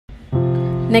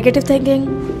Negative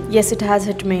thinking, yes, it has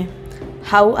hit me.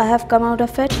 How I have come out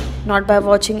of it? Not by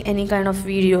watching any kind of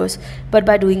videos, but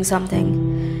by doing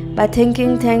something. By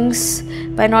thinking things,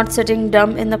 by not sitting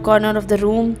dumb in the corner of the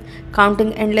room,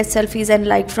 counting endless selfies and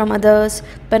likes from others,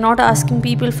 by not asking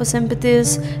people for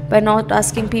sympathies, by not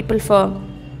asking people for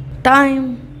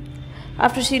time.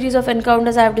 After a series of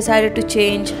encounters, I have decided to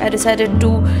change. I decided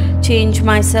to change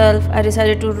myself. I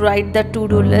decided to write that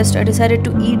to-do list. I decided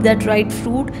to eat that right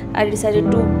fruit. I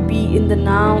decided to be in the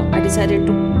now. I decided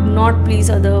to not please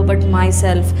other but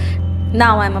myself.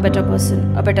 Now I'm a better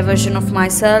person, a better version of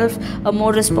myself, a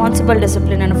more responsible,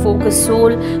 disciplined and a focused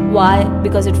soul. Why?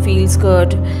 Because it feels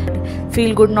good.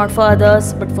 Feel good not for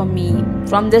others but for me.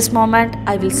 From this moment,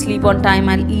 I will sleep on time,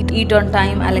 I'll eat on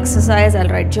time, I'll exercise, I'll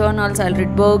write journals, I'll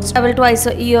read books, travel twice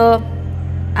a year.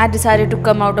 I decided to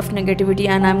come out of negativity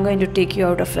and I'm going to take you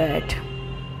out of it.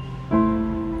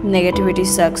 Negativity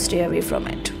sucks, stay away from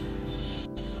it.